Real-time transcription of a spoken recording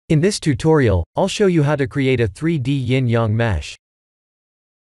In this tutorial, I'll show you how to create a 3D yin-yang mesh.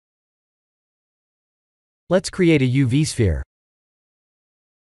 Let's create a UV sphere.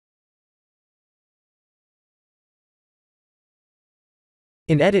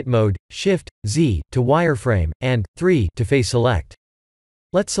 In edit mode, Shift-Z to wireframe, and 3 to face select.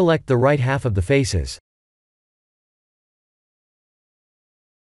 Let's select the right half of the faces.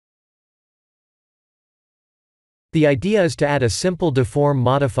 The idea is to add a simple deform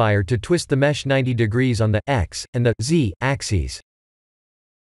modifier to twist the mesh 90 degrees on the X and the Z axes.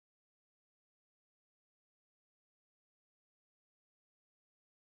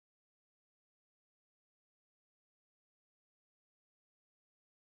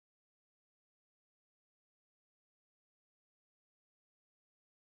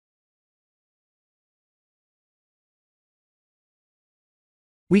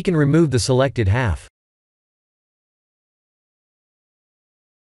 We can remove the selected half.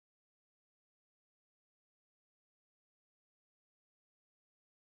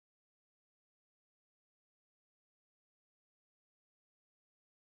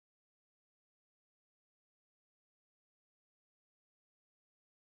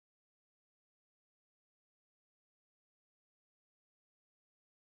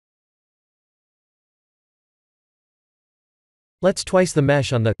 Let's twice the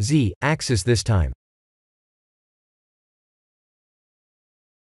mesh on the Z axis this time.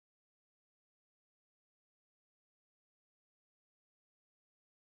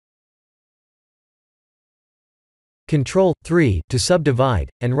 Ctrl+3 to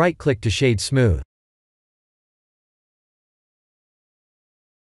subdivide, and right-click to shade smooth.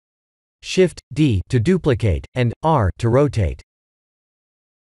 Shift-D to duplicate, and R to rotate.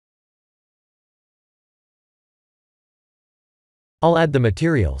 I'll add the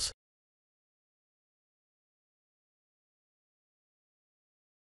materials.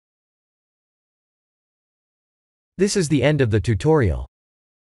 This is the end of the tutorial.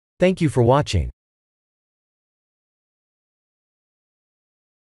 Thank you for watching.